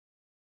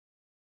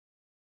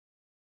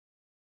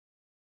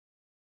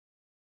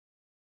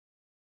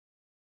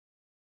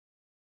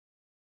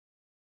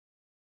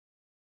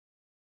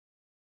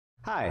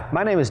Hi,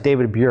 my name is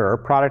David Buer,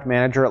 Product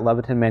Manager at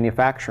Leviton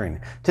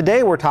Manufacturing.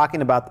 Today we're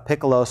talking about the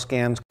Piccolo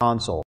Scan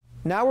console.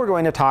 Now we're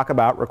going to talk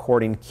about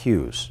recording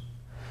cues.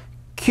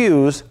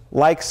 Cues,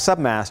 like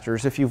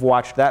submasters, if you've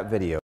watched that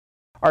video,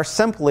 are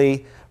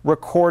simply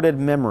recorded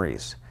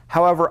memories.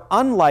 However,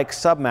 unlike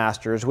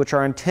submasters, which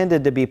are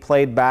intended to be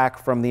played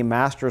back from the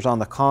masters on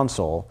the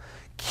console,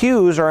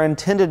 cues are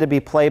intended to be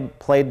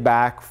played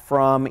back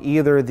from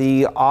either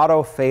the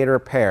auto fader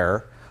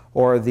pair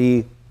or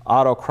the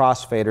auto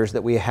crossfaders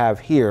that we have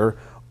here,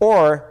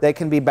 or they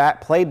can be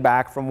played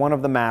back from one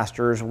of the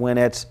masters when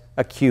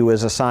a cue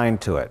is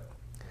assigned to it.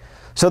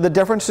 So the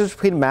differences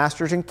between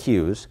masters and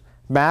cues: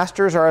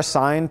 masters are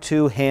assigned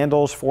to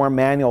handles for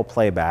manual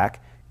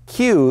playback.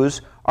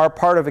 Cues are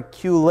part of a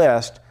cue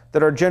list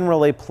that are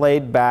generally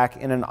played back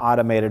in an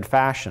automated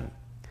fashion.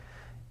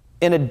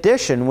 In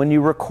addition, when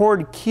you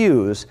record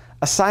cues,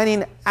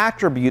 assigning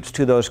attributes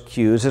to those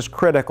cues is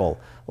critical,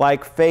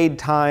 like fade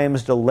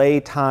times, delay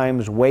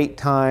times, wait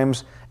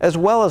times, as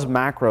well as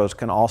macros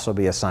can also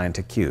be assigned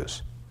to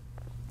cues.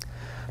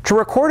 To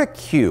record a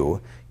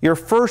cue, you're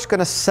first going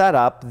to set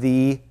up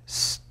the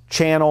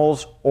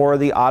channels or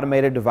the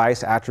automated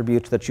device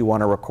attributes that you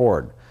want to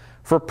record.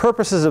 For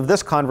purposes of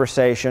this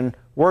conversation,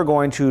 we're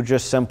going to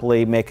just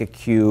simply make a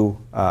cue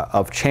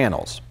of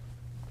channels.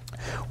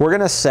 We're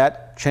going to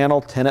set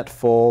channel 10 at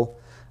full,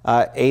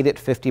 8 at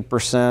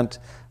 50%,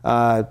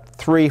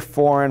 3,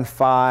 4, and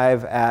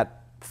 5 at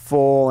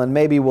full, and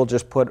maybe we'll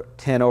just put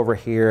 10 over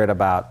here at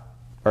about,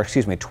 or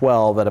excuse me,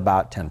 12 at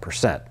about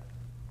 10%.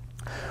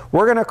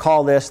 We're going to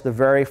call this the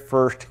very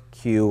first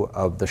cue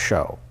of the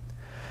show.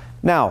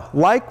 Now,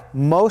 like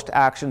most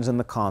actions in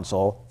the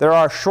console, there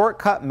are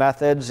shortcut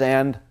methods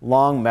and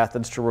long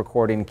methods to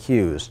recording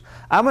cues.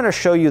 I'm going to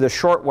show you the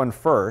short one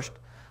first.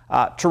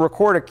 To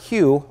record a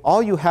cue,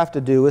 all you have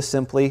to do is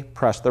simply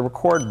press the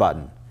record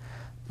button.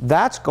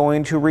 That's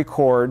going to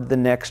record the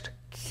next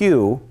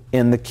cue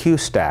in the cue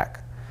stack.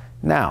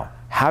 Now,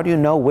 how do you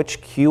know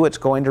which cue it's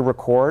going to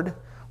record?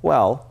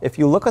 Well, if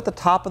you look at the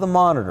top of the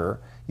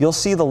monitor, you'll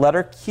see the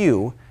letter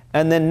Q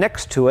and then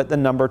next to it the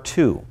number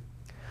 2.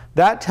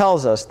 That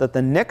tells us that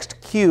the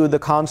next cue the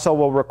console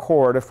will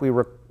record if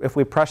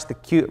we press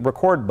the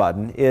record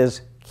button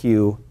is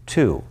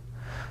Q2.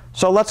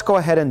 So let's go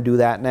ahead and do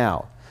that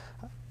now.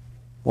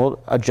 We'll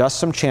adjust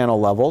some channel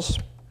levels,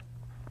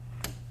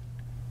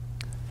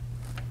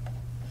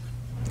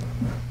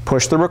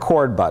 push the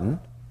record button,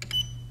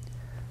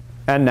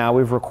 and now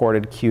we've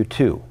recorded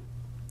Q2.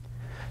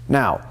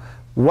 Now,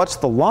 what's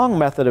the long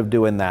method of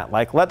doing that?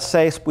 Like, let's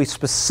say we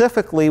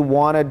specifically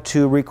wanted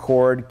to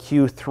record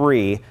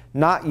Q3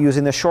 not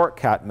using the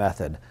shortcut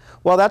method.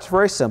 Well, that's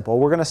very simple.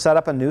 We're going to set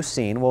up a new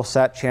scene. We'll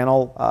set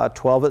channel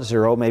 12 at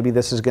 0. Maybe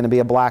this is going to be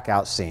a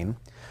blackout scene.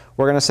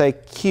 We're going to say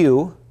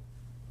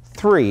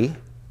Q3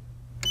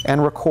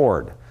 and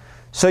record.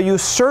 So you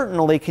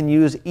certainly can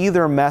use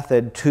either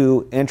method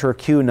to enter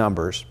cue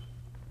numbers.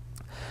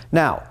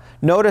 Now,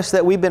 notice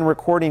that we've been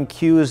recording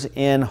cues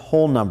in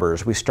whole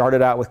numbers. We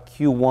started out with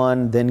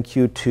Q1, then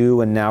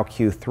Q2, and now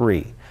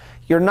Q3.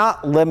 You're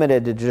not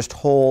limited to just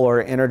whole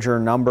or integer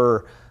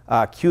number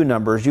cue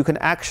numbers. You can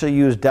actually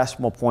use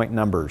decimal point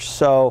numbers.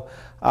 So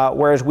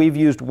whereas we've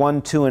used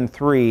 1, 2, and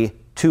 3,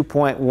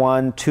 2.1,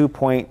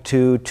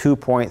 2.2,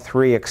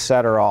 2.3,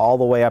 etc., all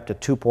the way up to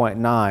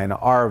 2.9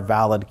 are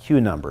valid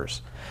cue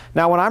numbers.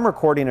 Now, when I'm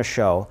recording a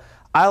show,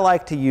 I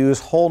like to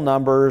use whole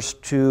numbers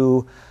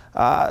to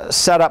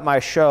set up my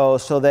show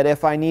so that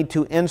if I need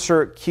to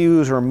insert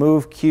cues or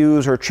move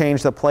cues or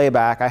change the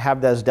playback, I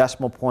have those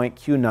decimal point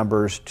cue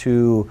numbers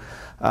to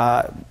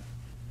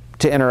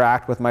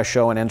interact with my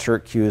show and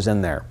insert cues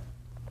in there.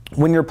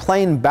 When you're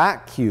playing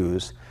back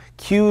cues,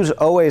 cues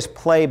always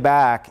play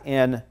back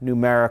in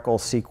numerical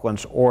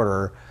sequence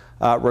order,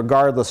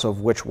 regardless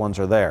of which ones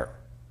are there.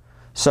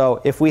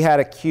 So if we had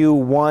a cue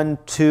 1,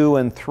 2,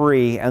 and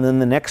 3, and then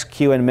the next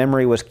cue in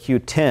memory was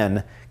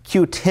Q10,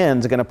 Q10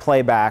 is going to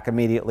play back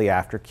immediately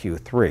after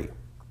Q3.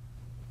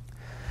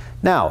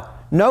 Now,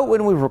 note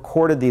when we've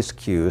recorded these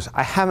cues,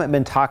 I haven't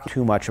been talking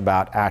too much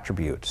about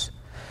attributes.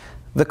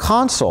 The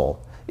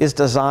console is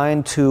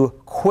designed to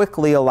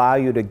quickly allow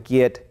you to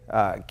get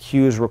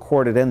cues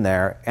recorded in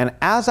there, and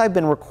as I've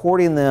been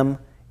recording them,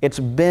 it's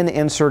been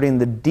inserting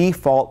the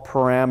default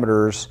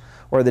parameters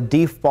or the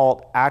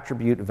default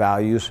attribute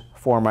values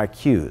for my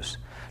cues.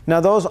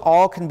 Now, those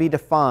all can be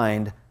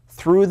defined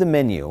through the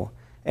menu,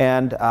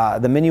 and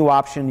the menu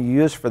option you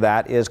use for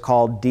that is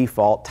called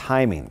default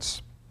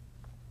timings.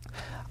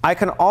 I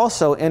can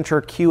also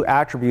enter cue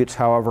attributes,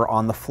 however,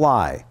 on the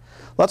fly.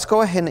 Let's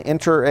go ahead and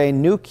enter a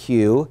new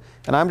cue,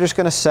 and I'm just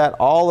going to set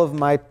all of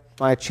my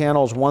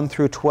channels 1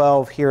 through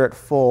 12 here at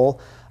full.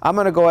 I'm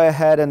going to go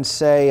ahead and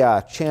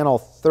say channel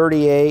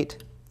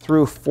 38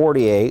 through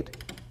 48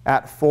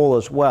 at full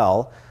as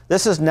well.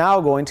 This is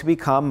now going to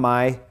become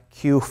my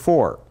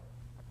Q4.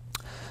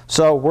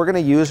 So we're going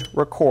to use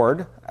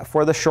record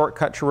for the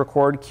shortcut to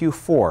record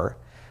Q4.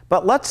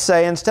 But let's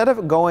say instead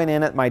of going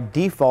in at my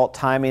default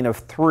timing of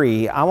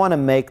 3, I want to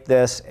make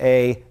this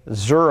a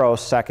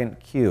 0-second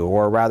cue,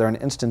 or rather an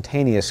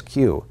instantaneous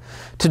cue.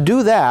 To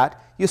do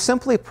that, you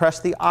simply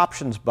press the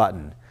Options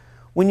button.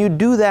 When you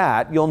do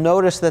that, you'll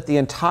notice that the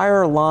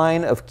entire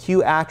line of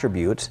cue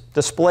attributes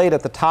displayed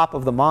at the top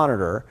of the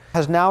monitor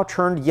has now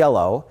turned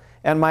yellow,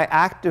 and my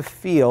active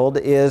field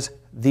is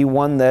the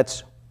one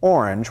that's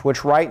orange,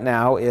 which right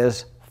now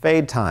is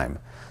fade time.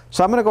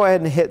 So I'm going to go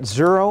ahead and hit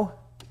 0,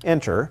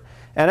 enter,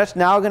 and it's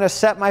now going to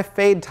set my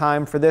fade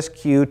time for this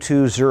cue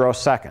to 0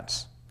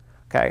 seconds.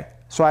 Okay,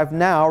 so I've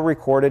now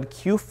recorded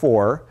cue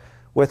 4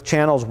 with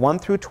channels 1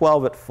 through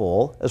 12 at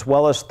full, as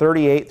well as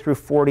 38 through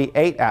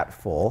 48 at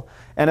full,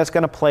 and it's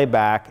going to play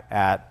back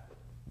at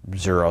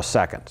 0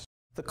 seconds.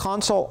 The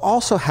console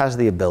also has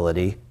the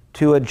ability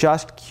to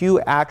adjust cue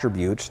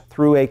attributes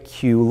through a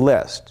cue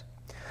list.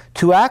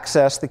 To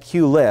access the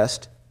cue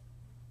list,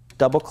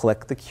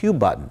 double-click the cue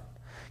button.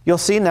 You'll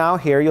see now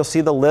here, you'll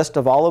see the list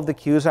of all of the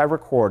cues I've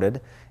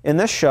recorded. In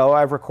this show,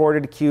 I've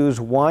recorded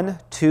cues 1,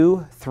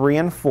 2, 3,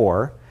 and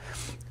 4.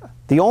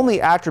 The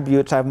only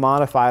attributes I've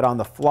modified on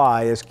the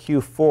fly is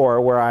cue 4,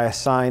 where I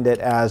assigned it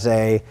as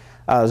a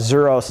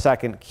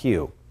 0-second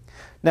cue.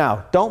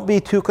 Now, don't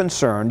be too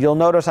concerned. You'll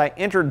notice I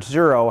entered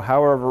 0,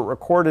 however,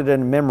 recorded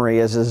in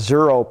memory as a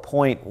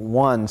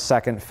 0.1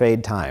 second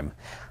fade time.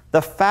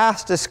 The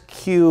fastest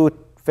cue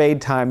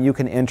fade time you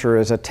can enter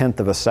is 1/10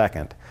 of a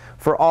second.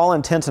 For all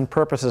intents and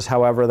purposes,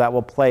 however, that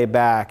will play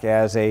back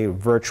as a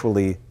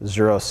virtually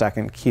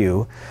 0-second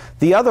cue.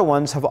 The other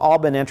ones have all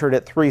been entered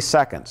at 3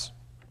 seconds.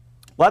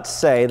 Let's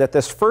say that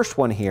this first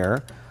one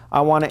here,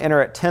 I want to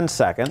enter at 10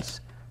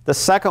 seconds. The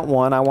second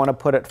one, I want to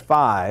put at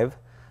 5.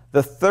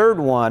 The third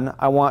one,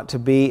 I want to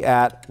be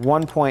at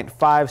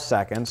 1.5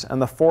 seconds.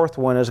 And the fourth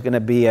one is going to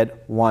be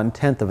at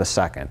 1/10 of a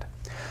second.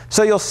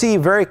 So you'll see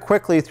very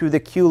quickly through the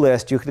cue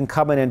list, you can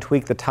come in and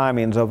tweak the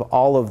timings of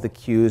all of the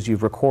cues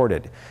you've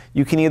recorded.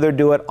 You can either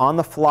do it on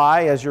the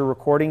fly as you're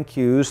recording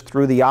cues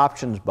through the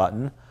Options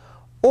button,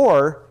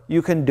 or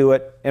you can do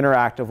it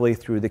interactively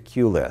through the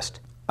cue list.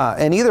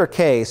 In either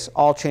case,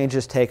 all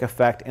changes take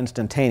effect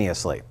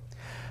instantaneously.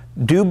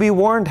 Do be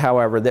warned,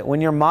 however, that when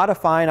you're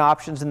modifying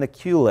options in the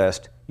cue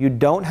list, you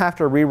don't have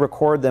to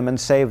re-record them and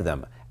save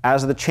them.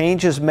 As the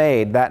change is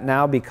made, that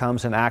now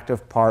becomes an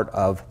active part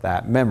of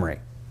that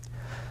memory.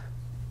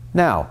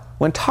 Now,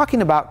 when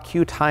talking about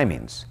cue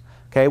timings,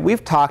 okay,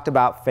 we've talked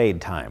about fade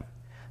time.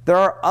 There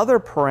are other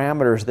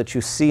parameters that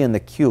you see in the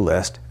cue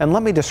list, and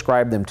let me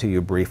describe them to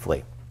you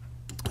briefly.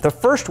 The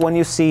first one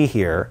you see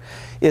here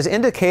is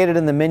indicated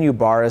in the menu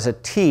bar as a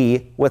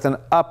T with an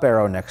up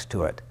arrow next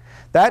to it.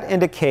 That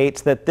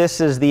indicates that this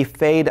is the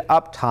fade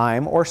up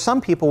time, or some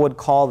people would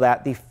call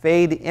that the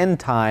fade in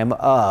time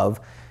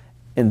of,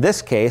 in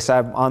this case,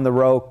 I'm on the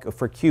row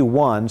for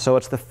Q1, so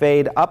it's the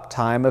fade up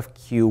time of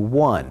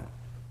Q1.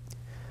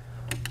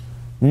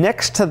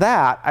 Next to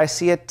that, I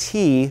see a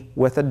T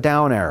with a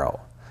down arrow.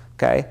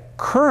 Okay?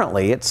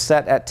 Currently, it's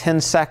set at 10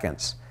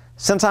 seconds.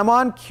 Since I'm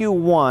on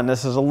Q1,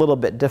 this is a little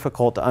bit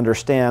difficult to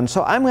understand,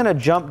 so I'm going to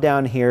jump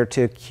down here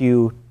to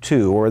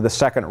Q2, or the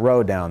second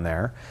row down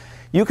there.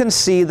 You can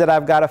see that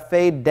I've got a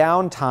fade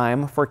down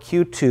time for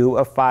Q2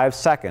 of 5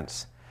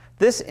 seconds.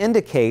 This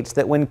indicates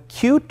that when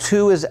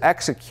Q2 is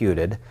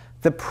executed,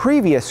 the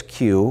previous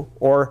Q,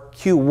 or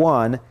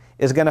Q1,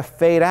 is going to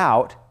fade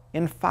out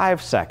in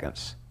 5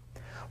 seconds.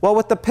 Well,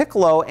 with the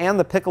Piccolo and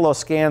the Piccolo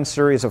Scan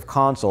series of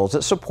consoles,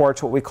 it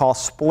supports what we call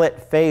split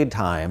fade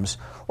times,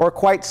 or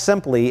quite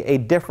simply, a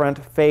different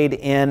fade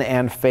in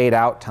and fade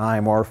out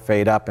time, or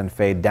fade up and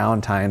fade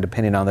down time,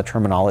 depending on the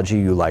terminology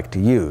you like to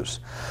use.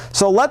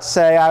 So let's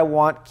say I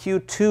want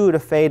Q2 to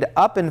fade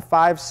up in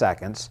 5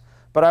 seconds,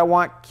 but I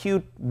want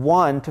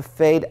Q1 to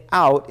fade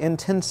out in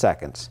 10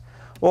 seconds.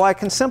 Well, I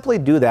can simply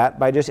do that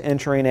by just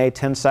entering a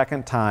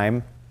 10-second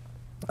time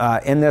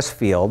in this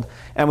field,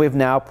 and we've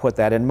now put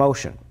that in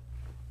motion.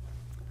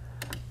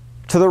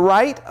 To the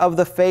right of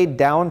the fade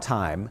down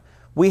time,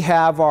 we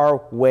have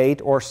our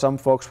wait, or some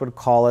folks would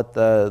call it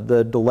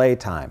the delay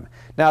time.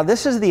 Now,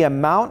 this is the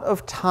amount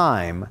of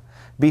time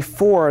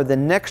before the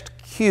next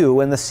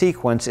cue in the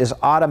sequence is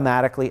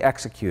automatically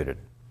executed.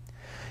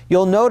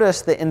 You'll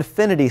notice the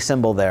infinity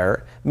symbol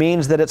there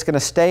means that it's going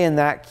to stay in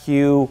that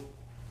cue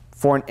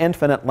for an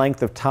infinite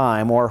length of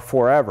time, or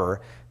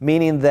forever,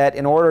 meaning that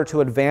in order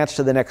to advance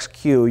to the next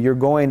cue, you're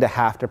going to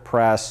have to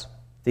press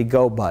the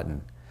go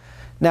button.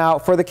 Now,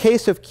 for the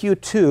case of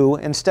Q2,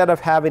 instead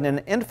of having an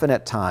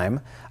infinite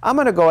time, I'm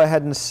going to go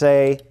ahead and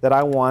say that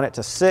I want it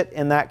to sit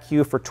in that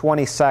queue for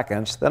 20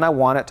 seconds, then I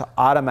want it to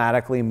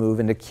automatically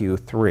move into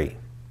Q3.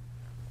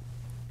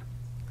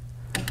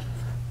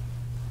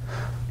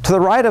 To the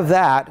right of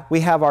that,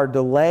 we have our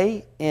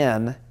delay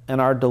in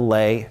and our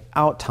delay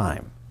out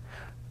time.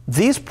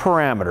 These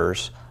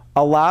parameters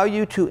allow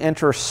you to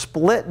enter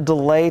split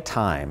delay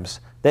times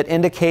that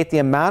indicate the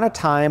amount of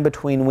time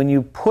between when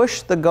you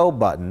push the go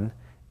button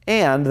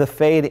and the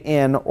fade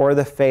in or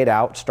the fade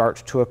out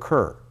starts to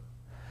occur.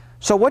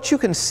 So what you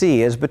can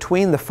see is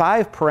between the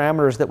 5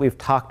 parameters that we've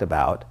talked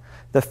about,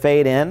 the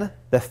fade in,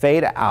 the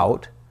fade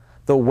out,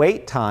 the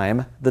wait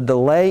time, the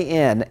delay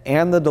in,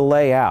 and the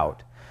delay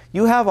out,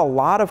 you have a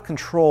lot of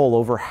control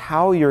over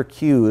how your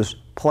cues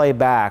play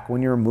back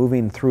when you're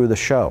moving through the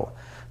show.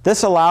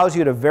 This allows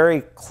you to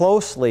very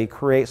closely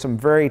create some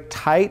very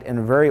tight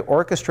and very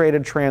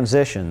orchestrated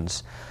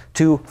transitions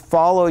to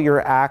follow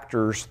your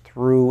actors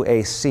through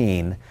a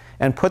scene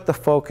and put the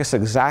focus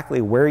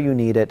exactly where you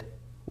need it,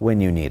 when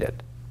you need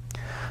it.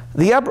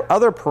 The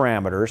other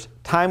parameters,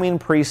 timing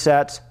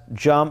presets,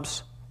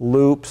 jumps,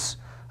 loops,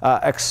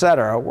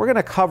 etc., we're going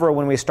to cover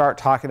when we start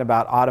talking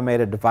about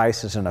automated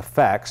devices and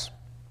effects.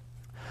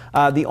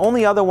 The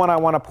only other one I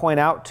want to point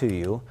out to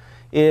you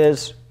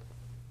is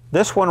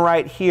this one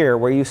right here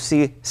where you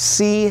see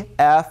C,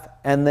 F,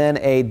 and then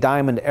a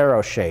diamond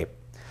arrow shape.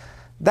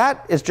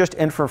 That is just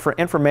for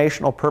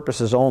informational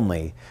purposes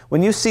only.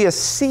 When you see a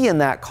C in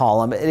that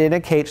column, it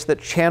indicates that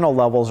channel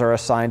levels are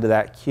assigned to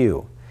that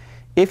cue.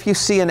 If you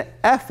see an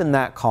F in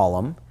that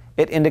column,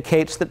 it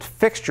indicates that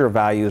fixture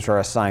values are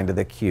assigned to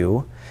the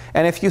cue.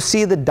 And if you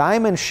see the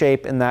diamond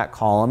shape in that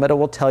column, it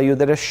will tell you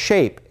that a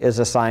shape is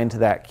assigned to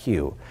that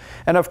cue.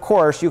 And of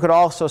course, you could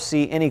also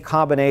see any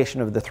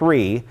combination of the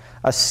three.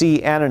 A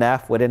C and an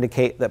F would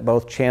indicate that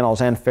both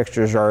channels and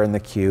fixtures are in the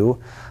cue.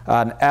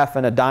 An F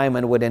and a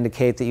diamond would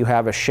indicate that you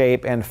have a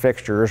shape and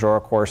fixtures, or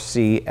of course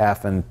C,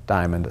 F, and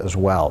diamond as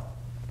well.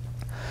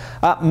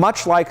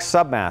 Much like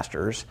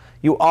submasters,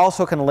 you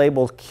also can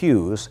label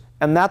cues,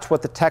 and that's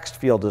what the text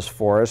field is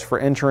for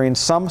entering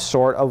some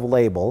sort of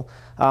label.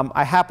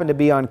 I happen to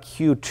be on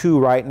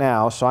Q2 right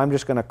now, so I'm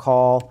just going to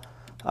call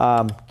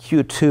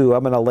Q2,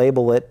 I'm going to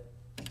label it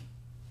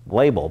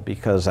label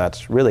because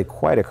that's really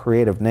quite a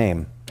creative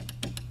name.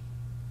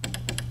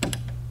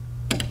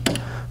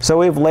 So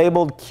we've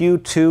labeled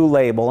Q2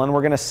 label, and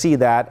we're going to see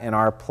that in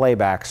our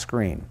playback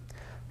screen.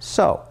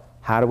 So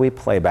how do we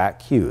playback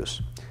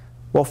cues?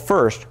 Well,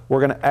 first we're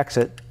going to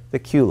exit the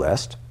cue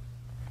list.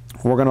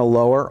 We're going to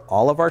lower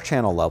all of our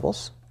channel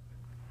levels.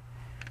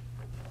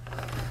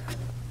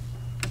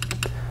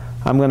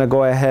 I'm going to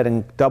go ahead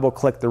and double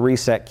click the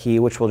reset key,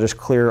 which will just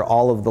clear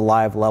all of the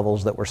live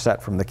levels that were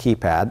set from the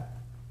keypad.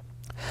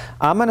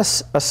 I'm going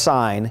to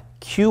assign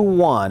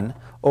Q1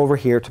 over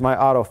here to my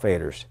auto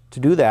faders. To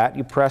do that,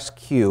 you press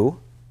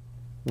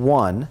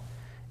Q1,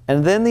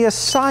 and then the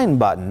assign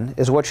button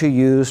is what you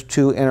use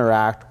to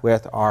interact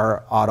with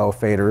our auto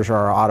faders or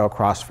our auto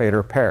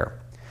crossfader pair.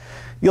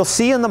 You'll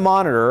see in the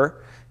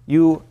monitor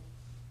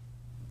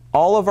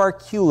all of our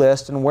cue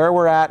list and where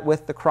we're at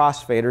with the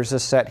crossfaders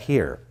is set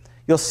here.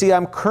 You'll see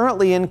I'm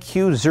currently in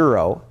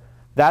Q0.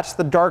 That's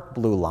the dark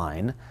blue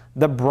line.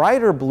 The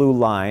brighter blue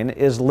line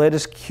is lit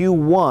as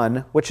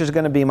Q1, which is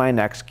going to be my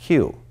next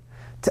cue.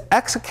 To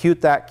execute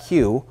that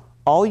cue,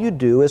 all you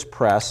do is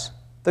press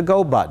the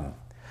go button.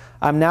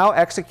 I'm now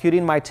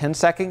executing my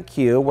 10-second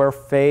cue where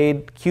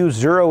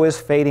Q0 is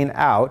fading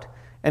out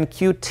and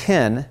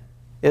Q10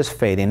 is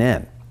fading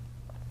in.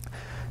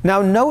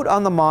 Now note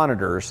on the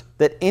monitors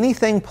that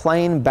anything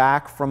playing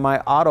back from my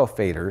auto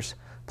faders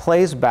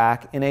plays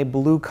back in a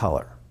blue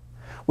color.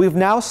 We've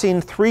now seen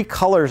three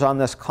colors on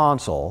this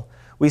console.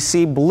 We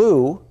see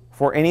blue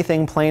for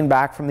anything playing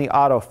back from the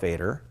auto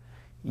fader,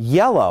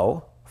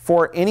 yellow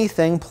for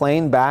anything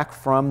playing back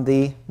from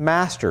the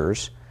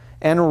masters,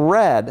 and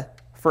red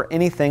for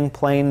anything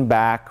playing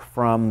back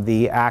from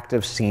the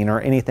active scene or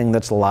anything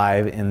that's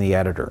live in the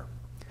editor.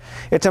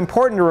 It's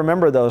important to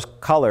remember those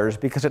colors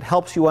because it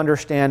helps you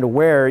understand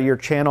where your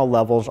channel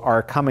levels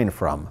are coming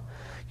from.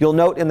 You'll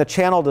note in the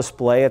channel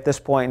display at this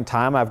point in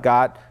time I've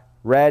got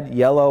red,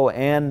 yellow,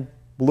 and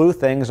blue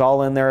things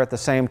all in there at the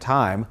same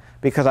time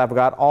because I've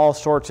got all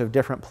sorts of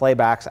different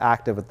playbacks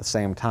active at the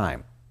same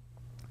time.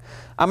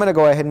 I'm going to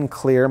go ahead and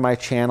clear my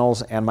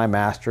channels and my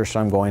master, so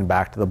I'm going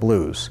back to the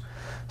blues.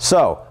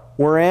 So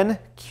we're in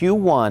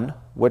Q1,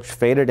 which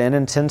faded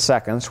in 10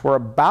 seconds. We're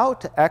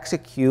about to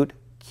execute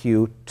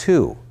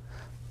Q2.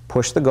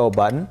 Push the go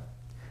button.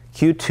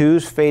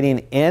 Q2's fading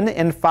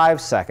in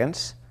 5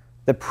 seconds.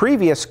 The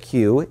previous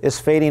cue is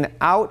fading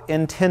out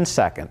in 10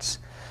 seconds.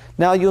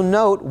 Now you'll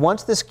note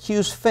once this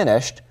cue's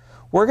finished,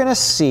 we're going to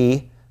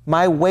see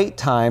my wait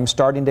time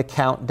starting to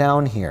count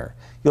down here.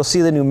 You'll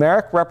see the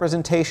numeric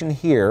representation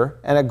here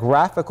and a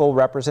graphical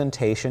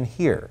representation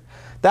here.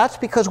 That's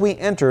because we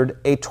entered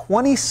a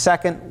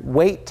 20-second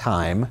wait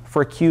time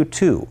for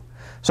Q2.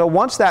 So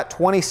once that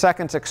 20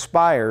 seconds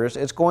expires,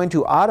 it's going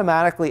to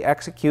automatically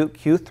execute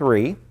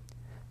Q3,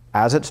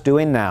 as it's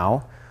doing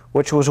now,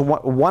 which was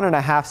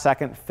 1.5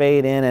 second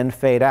fade in and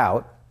fade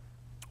out.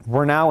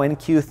 We're now in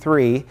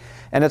Q3,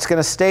 and it's going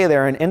to stay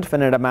there an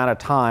infinite amount of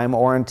time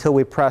or until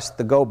we press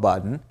the go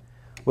button,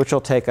 which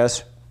will take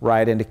us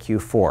right into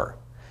Q4.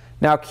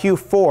 Now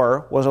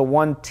Q4 was a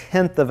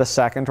 1/10 of a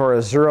second or a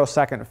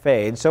 0-second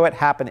fade, so it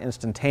happened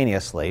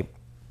instantaneously.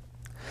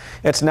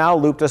 It's now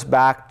looped us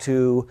back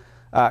to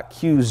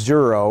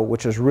Q0,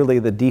 which is really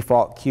the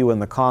default cue in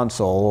the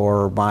console,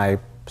 or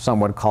some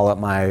would call it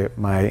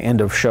my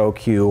end of show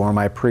cue or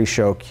my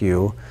pre-show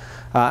cue,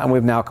 and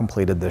we've now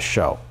completed this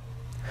show.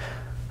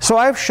 So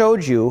I've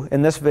showed you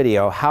in this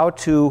video how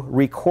to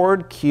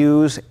record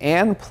cues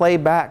and play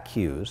back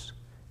cues,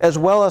 as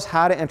well as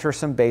how to enter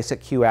some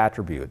basic cue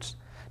attributes.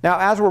 Now,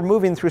 as we're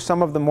moving through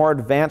some of the more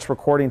advanced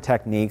recording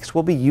techniques,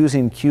 we'll be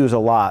using cues a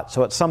lot,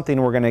 so it's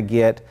something we're going to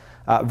get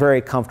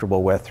very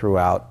comfortable with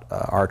throughout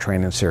our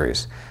training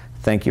series.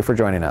 Thank you for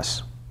joining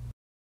us.